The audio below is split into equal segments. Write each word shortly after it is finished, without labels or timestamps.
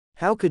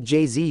How could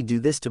Jay-Z do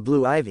this to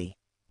Blue Ivy?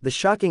 The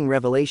shocking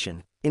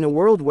revelation. In a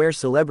world where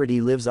celebrity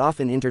lives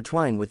often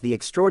intertwined with the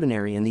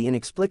extraordinary and the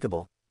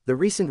inexplicable, the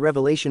recent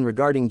revelation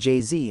regarding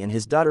Jay-Z and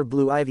his daughter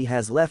Blue Ivy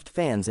has left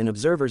fans and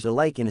observers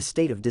alike in a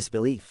state of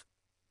disbelief.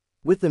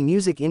 With the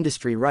music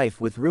industry rife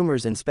with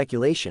rumors and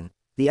speculation,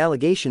 the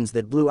allegations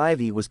that Blue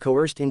Ivy was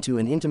coerced into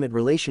an intimate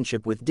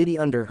relationship with Diddy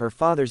under her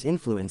father's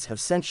influence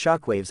have sent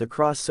shockwaves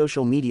across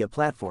social media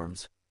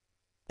platforms.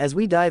 As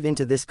we dive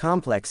into this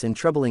complex and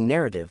troubling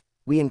narrative,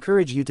 we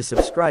encourage you to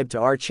subscribe to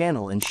our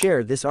channel and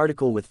share this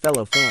article with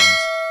fellow fans.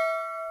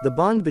 The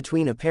bond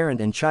between a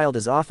parent and child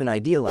is often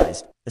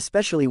idealized,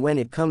 especially when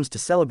it comes to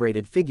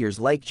celebrated figures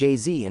like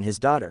Jay-Z and his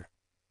daughter.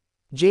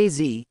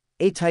 Jay-Z,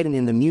 a titan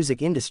in the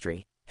music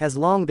industry, has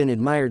long been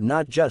admired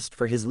not just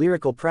for his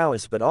lyrical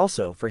prowess but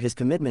also for his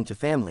commitment to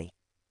family.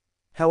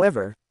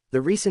 However,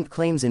 the recent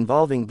claims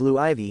involving Blue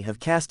Ivy have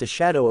cast a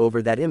shadow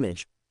over that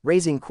image,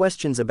 raising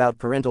questions about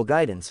parental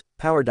guidance,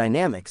 power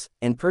dynamics,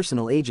 and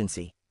personal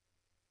agency.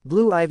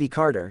 Blue Ivy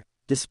Carter,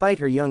 despite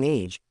her young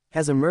age,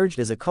 has emerged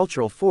as a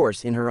cultural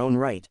force in her own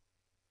right.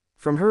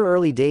 From her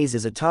early days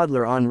as a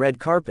toddler on red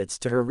carpets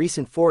to her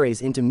recent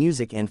forays into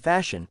music and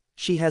fashion,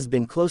 she has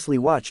been closely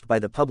watched by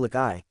the public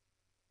eye.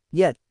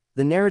 Yet,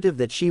 the narrative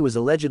that she was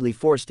allegedly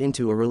forced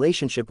into a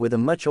relationship with a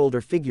much older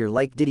figure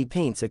like Diddy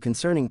paints a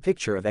concerning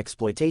picture of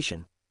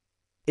exploitation.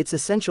 It's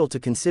essential to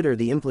consider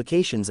the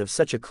implications of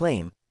such a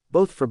claim,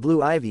 both for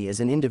Blue Ivy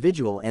as an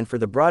individual and for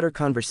the broader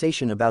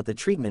conversation about the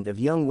treatment of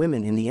young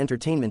women in the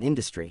entertainment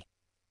industry.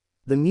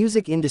 The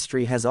music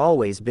industry has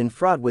always been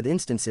fraught with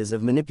instances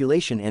of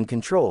manipulation and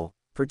control,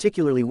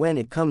 particularly when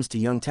it comes to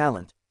young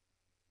talent.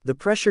 The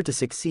pressure to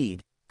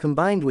succeed,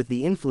 combined with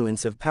the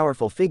influence of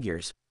powerful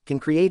figures, can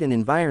create an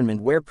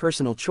environment where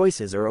personal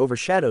choices are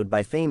overshadowed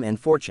by fame and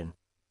fortune.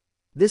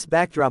 This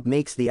backdrop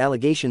makes the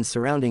allegations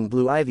surrounding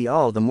Blue Ivy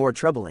all the more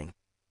troubling.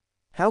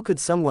 How could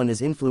someone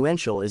as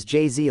influential as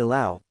Jay-Z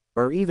allow,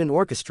 or even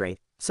orchestrate,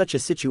 such a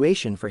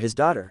situation for his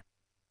daughter?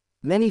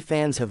 Many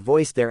fans have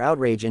voiced their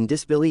outrage and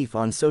disbelief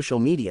on social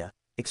media,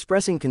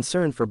 expressing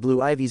concern for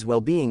Blue Ivy's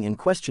well-being and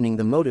questioning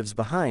the motives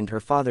behind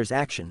her father's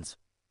actions.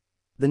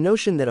 The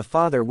notion that a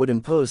father would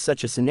impose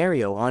such a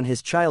scenario on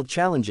his child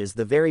challenges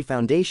the very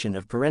foundation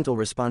of parental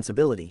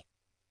responsibility.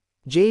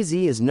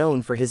 Jay-Z is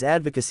known for his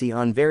advocacy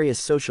on various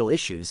social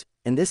issues,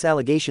 and this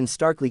allegation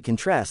starkly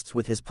contrasts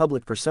with his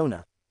public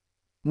persona.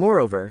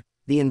 Moreover,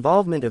 the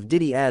involvement of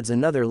Diddy adds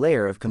another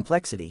layer of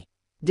complexity.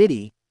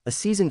 Diddy, a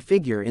seasoned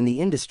figure in the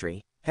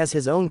industry, has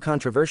his own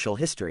controversial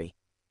history.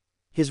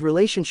 His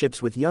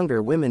relationships with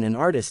younger women and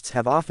artists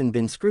have often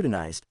been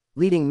scrutinized,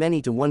 leading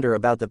many to wonder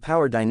about the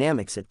power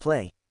dynamics at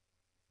play.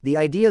 The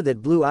idea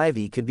that Blue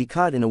Ivy could be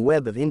caught in a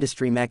web of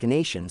industry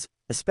machinations,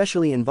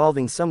 especially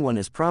involving someone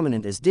as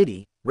prominent as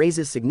Diddy,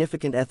 raises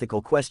significant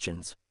ethical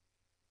questions.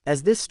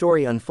 As this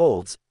story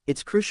unfolds,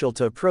 it's crucial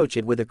to approach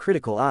it with a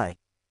critical eye.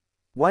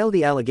 While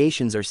the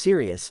allegations are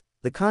serious,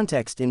 the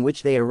context in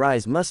which they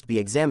arise must be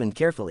examined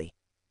carefully.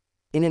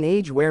 In an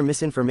age where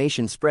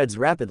misinformation spreads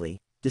rapidly,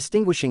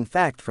 distinguishing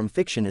fact from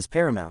fiction is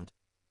paramount.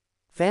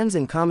 Fans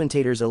and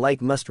commentators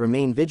alike must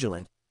remain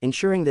vigilant,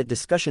 ensuring that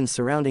discussions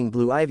surrounding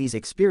Blue Ivy's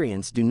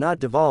experience do not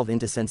devolve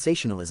into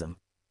sensationalism.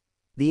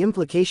 The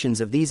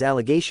implications of these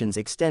allegations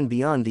extend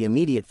beyond the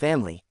immediate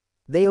family.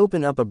 They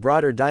open up a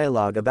broader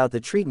dialogue about the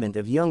treatment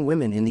of young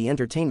women in the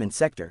entertainment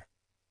sector.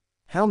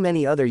 How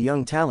many other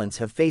young talents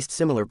have faced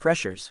similar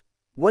pressures?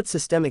 What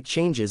systemic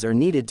changes are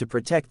needed to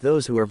protect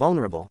those who are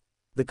vulnerable?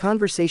 The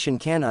conversation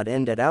cannot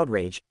end at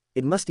outrage,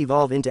 it must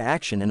evolve into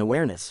action and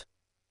awareness.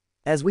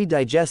 As we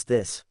digest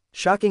this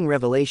shocking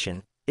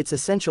revelation, it's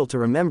essential to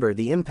remember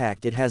the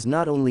impact it has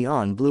not only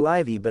on Blue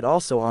Ivy but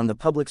also on the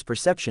public's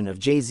perception of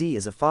Jay-Z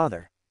as a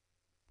father.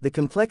 The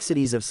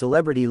complexities of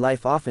celebrity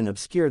life often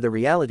obscure the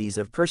realities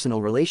of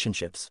personal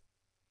relationships.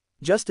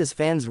 Just as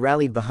fans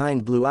rallied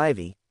behind Blue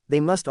Ivy, they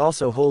must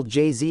also hold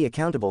Jay-Z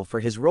accountable for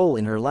his role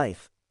in her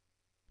life.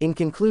 In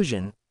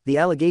conclusion, the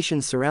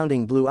allegations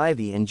surrounding Blue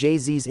Ivy and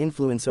Jay-Z's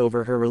influence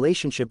over her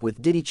relationship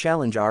with Diddy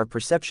challenge our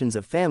perceptions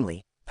of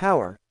family,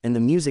 power, and the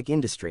music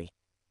industry.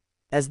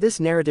 As this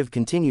narrative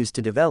continues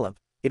to develop,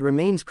 it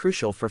remains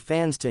crucial for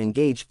fans to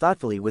engage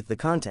thoughtfully with the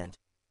content.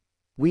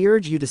 We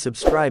urge you to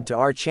subscribe to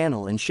our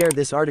channel and share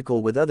this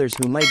article with others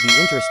who might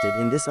be interested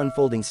in this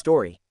unfolding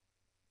story.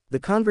 The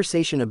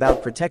conversation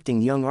about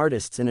protecting young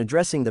artists and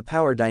addressing the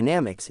power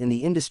dynamics in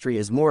the industry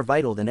is more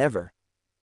vital than ever.